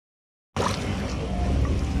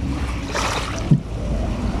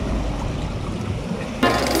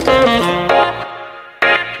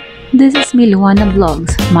This is Louana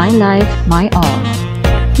Vlogs, my life, my all.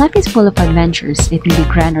 Life is full of adventures. It may be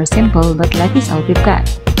grand or simple, but life is all we've got.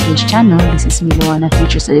 This channel, This is Louana,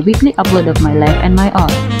 features a weekly upload of my life and my all.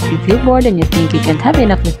 If you feel bored and you think you can't have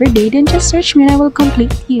enough of your day, then just search me and I will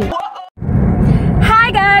complete you. Hi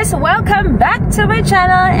guys! Welcome back to my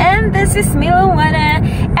channel, and this is Louana.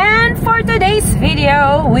 And for today's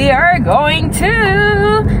video, we are going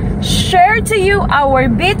to share to you our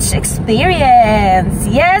beach experience.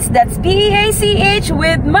 Yes, that's PACH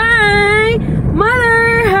with my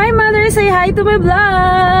mother. Hi mother, say hi to my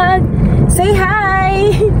vlog. Say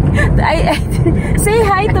hi. Say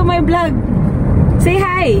hi to my vlog. Say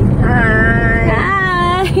hi.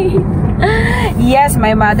 Hi. Yes,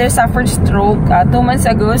 my mother suffered stroke 2 months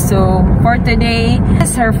ago, so for today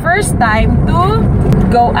it's her first time to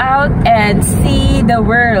go out and see the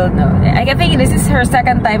world. I think this is her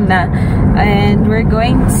second time na, and we're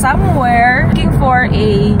going somewhere looking for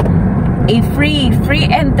a free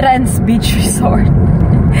entrance beach resort.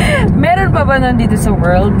 Meron pa ba nun dito sa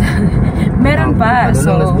world? Meron pa.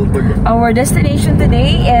 So our destination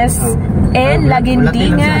today is in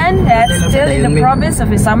Laguindingan. That's still in the province of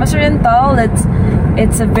Misamis Oriental.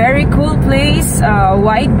 It's a very cool place,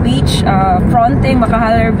 wide beach, fronting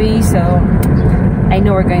Makahalar Bay. So I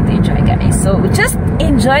know we're going to enjoy, guys. So just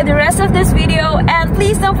enjoy the rest of this video, and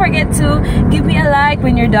please don't forget to give me a like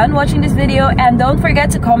when you're done watching this video, and don't forget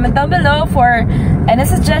to comment down below for any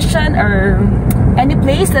suggestion or any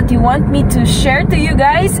place that you want me to share to you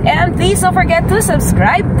guys. And please don't forget to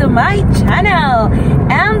subscribe to my channel,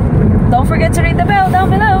 and don't forget to ring the bell down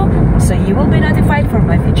below so you will be notified for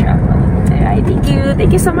my future upload. Alright,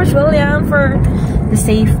 thank you so much, William, for the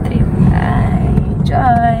safe trip.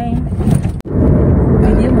 Enjoy.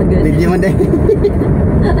 Video mo din.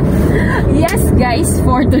 Yes guys,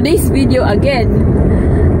 for today's video again,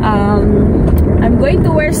 I'm going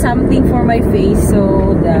to wear something for my face,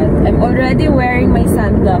 so that I'm already wearing my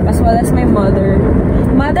sunblock as well as my mother.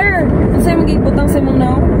 Mother, ano sa'yo mag-iputang sa mong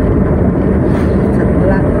now?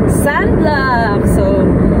 Sunblock. So,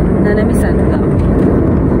 nanami sunblock.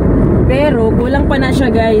 Pero, kulang pa na siya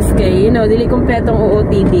guys, kay, dili kompletong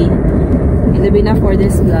OOTD. Ilabi na for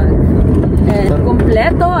this vlog. And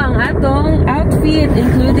kompleto ang atong outfit,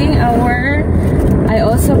 including I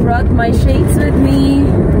also brought my shades with me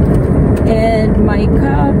and my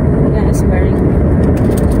cup. Yes, wearing.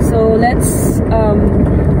 So let's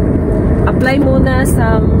apply muna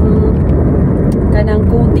some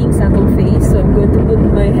kanang coating sa atong face. So I'm going to put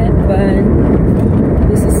my headband.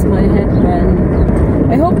 This is my headband.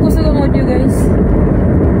 I hope gusto ko mo you guys.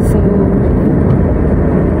 So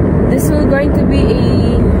this will going to be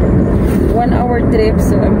a 1-hour trip.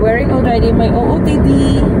 So I'm wearing already my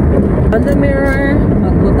OOTD on the mirror.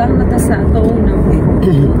 Magbutang na ta sa atong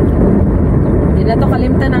hindi na to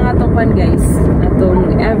kalimtan ang atong pan guys,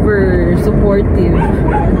 atong ever supportive.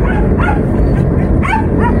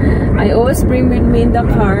 I always bring with me in the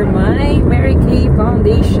car my Mary Kay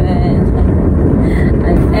foundation,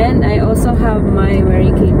 and I also have my Mary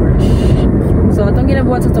Kay brush. So atong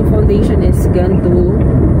ginabuhat sa atong foundation is ganito,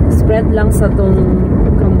 spread lang sa atong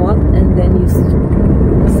kamot and then you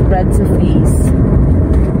spread sa face.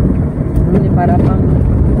 Para pang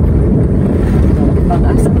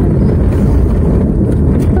asaman.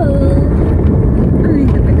 Ay,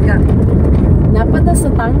 natagka. Napata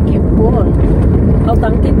sa tangke po. O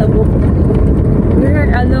tangke tabok.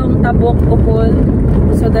 We're along tabok upol.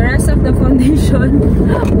 So the rest of the foundation,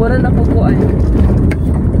 wala na pupuan.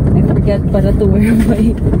 I forget para to wear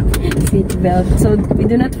my seat belt. So we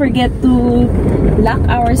do not forget to lock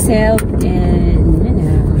ourselves and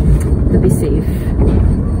to be safe.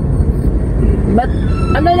 But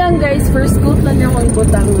ano lang guys, first coat lang yung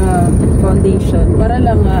butang foundation para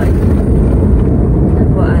lang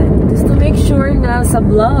just to make sure na sa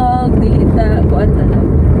vlog dita kuan lang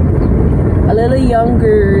a little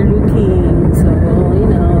younger looking. So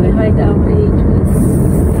we hide our ages.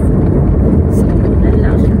 So ano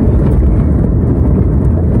lang siya.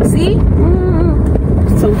 See?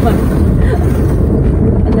 So fun.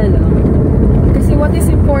 Ano lang. Kasi what is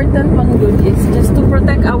important pang good is just to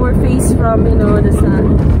protect our face from, the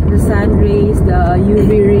sun rays, the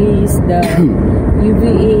UV rays, the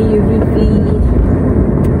UVA, UVB,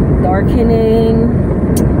 darkening.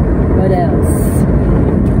 What else?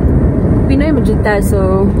 Pinoy Magita,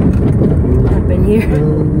 so what happened here?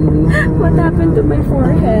 What happened to my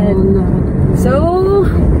forehead? So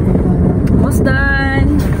almost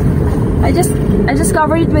done. I just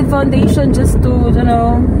covered it with foundation just to,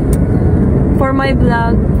 for my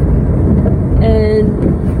vlog, and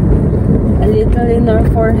a little in our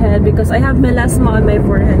forehead because I have melasma on my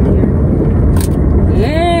forehead here.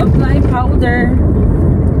 Yeah. apply powder.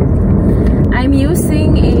 I'm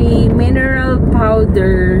using a mineral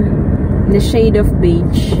powder in the shade of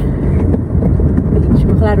beige. Beige,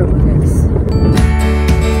 maklaro ba guys?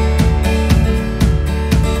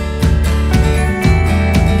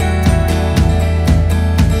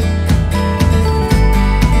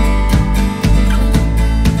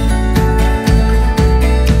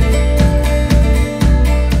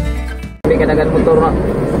 Kadagan motor na.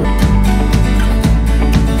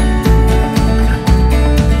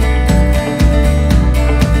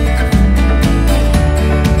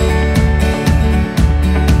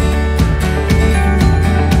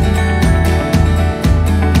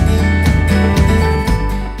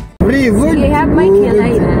 Sige, have my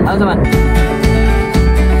kilay na. Ano naman?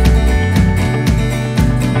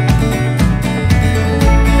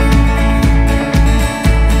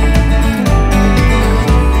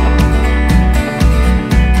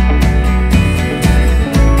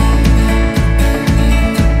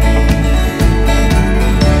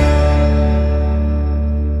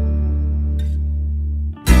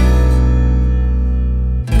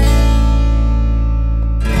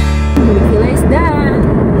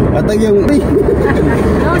 Patag yung...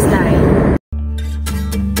 Nose dive.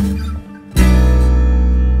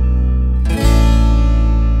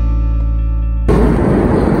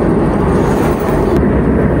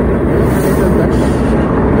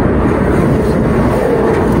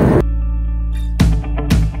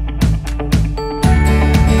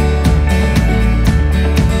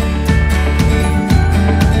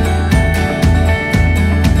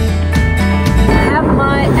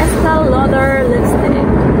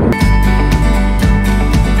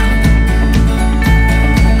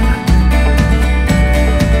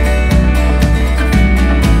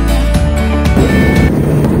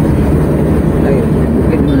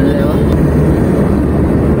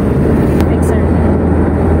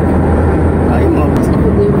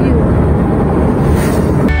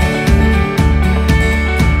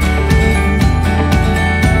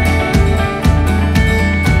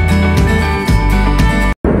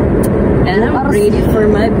 Ready for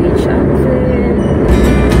my beach outfit.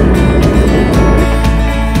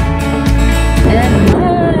 And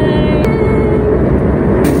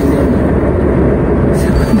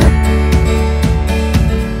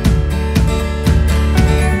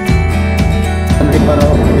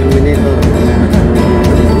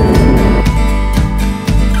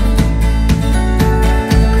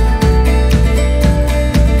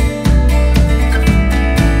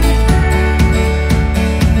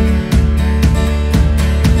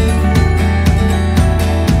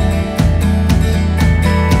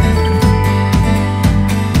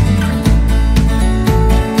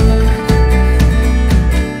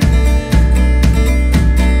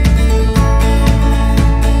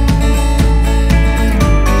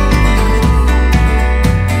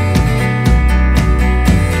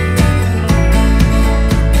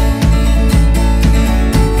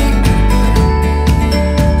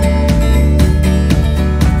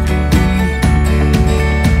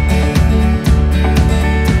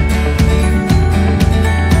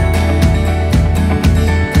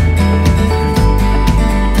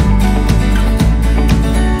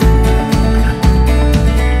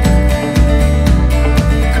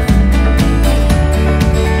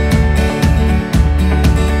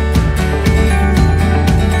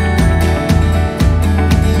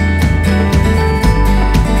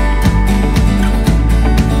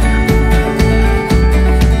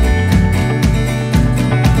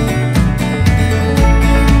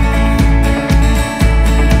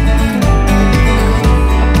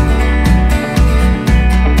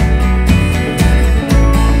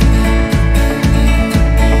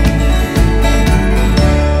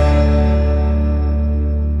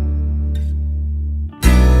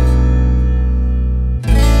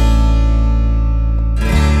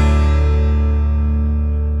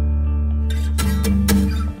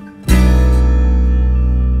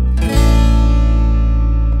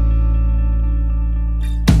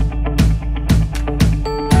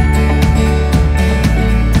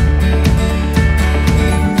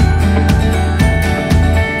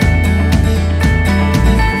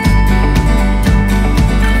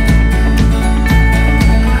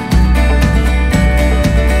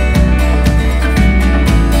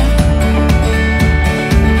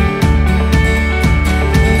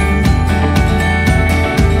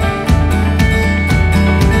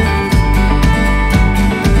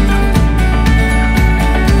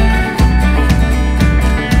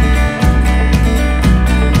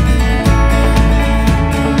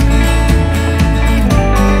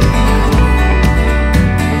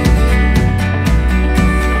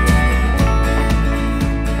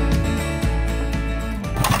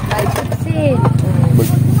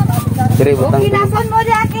Kinasan mo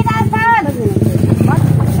dia, kinasan!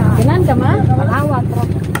 Ganan ka ma? Malawat, bro.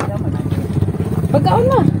 Pagkaon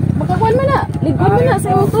mo. Magkakuan mo na. Ligod mo na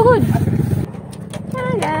sa iyong tuhod.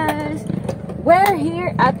 Hi guys. We're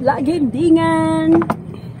here at Laguindingan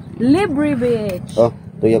Beach. Oh,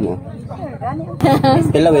 tuyom oh.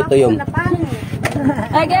 Pila may tuyom.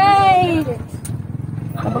 Okay.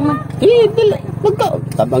 Tabang na.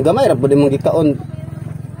 Tabang gamay ra pud imong gikaon.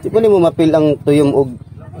 Di pa nimo mapil ang tuyom og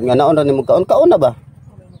nga naon ra nimo kaon. Kaon na ba?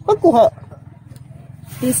 Pagkuha.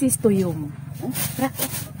 This is tuyom.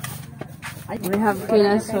 We have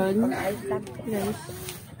kinason. Yes.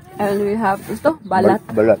 And we have ito, balat.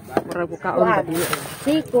 Balat. Murag ko kaon pa dili.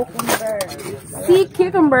 Sea cucumber. Sea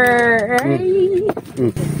cucumber.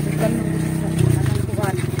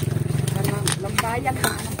 Lambayang na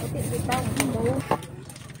ang puti bitaw.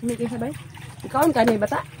 Hindi kayo sabay? Ikaw ka ni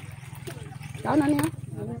bata? Ikaw na niya?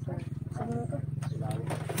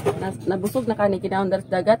 Nabusog na ka ni kinaon sa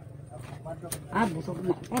dagat? Ah, busog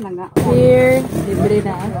na. Ay, nga. Here, libre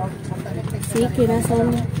na. See,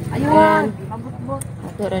 kinason. Ayun, mabutbot.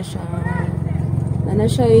 Ato ra siya. Ano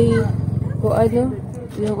siya kung ano,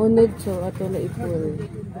 yung unod so ato na ipul.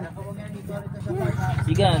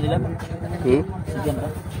 Siga na nila. Siga na.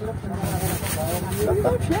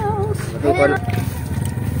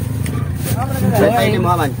 Ay ni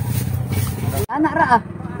Muhammad. Anak ra ah.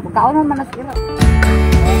 Bukaon mo manas ira.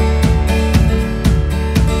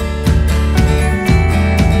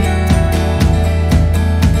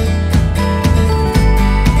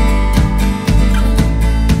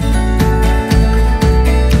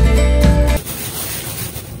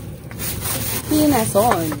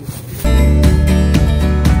 Kinason.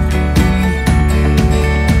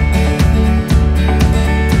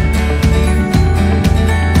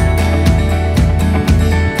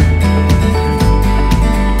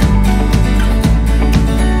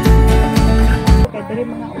 Kay diri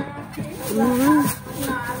mga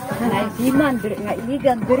Ay, siman diri nga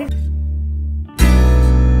iligan diri.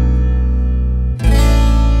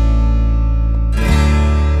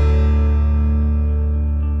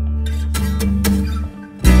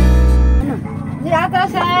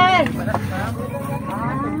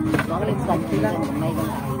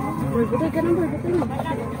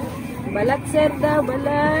 Balat sir daw,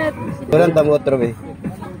 balat. Walang tamo otro be.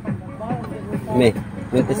 May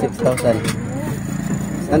 26,000.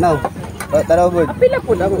 Ano? Tara bud. Pila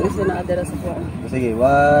po daw ang isa na adera sa kuwan. Sige,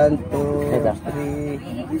 1 2 3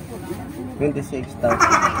 26,000.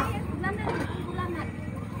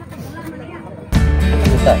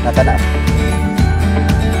 Isa, nakana.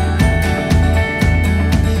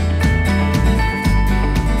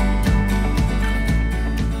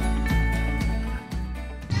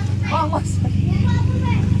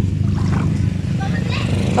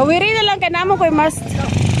 Kawiri na lang ka namo koy mas.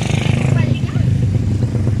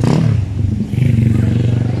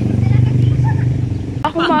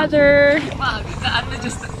 Ako mother.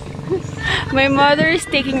 My mother is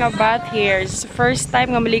taking a bath here. It's the first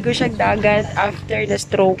time nga maligo siya dagat after the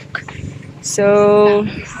stroke. So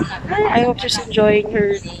I hope she's enjoying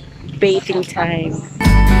her bathing time.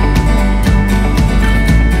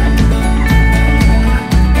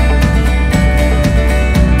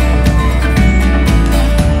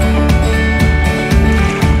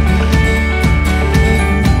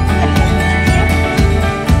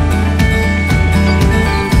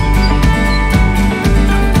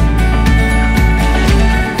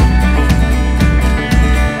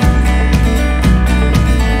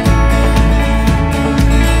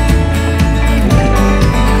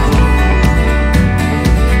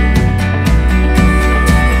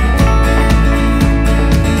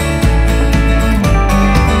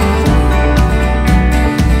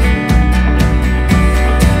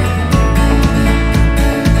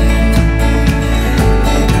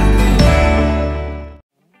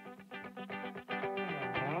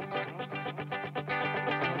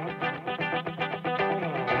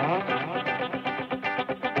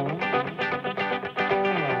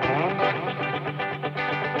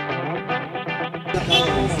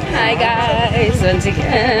 Hi guys! Once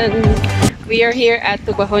again, we are here at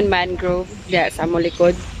Tubajon Mangrove. Yeah, sa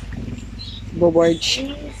Mulikod. Boborge.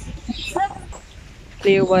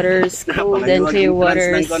 Clear waters, cold and clear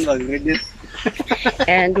waters.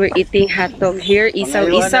 And we're eating hotdog here.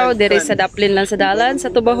 Isaw-isaw. There is a daplin lang sa dalan sa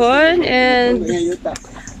Tubajon. And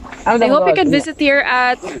I hope you can visit here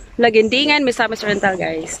at Laguindingan, Misamis Oriental,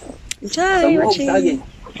 guys. Enjoy watching!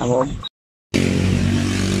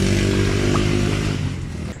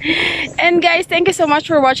 And guys, thank you so much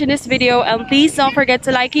for watching this video, and please don't forget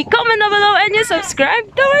to like, comment down below, and you subscribe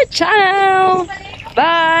to our channel.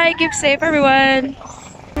 Bye! Keep safe, everyone!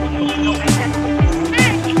 Don't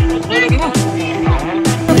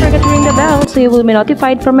forget to ring the bell so you will be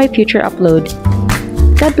notified for my future upload.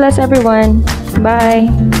 God bless everyone.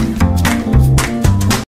 Bye.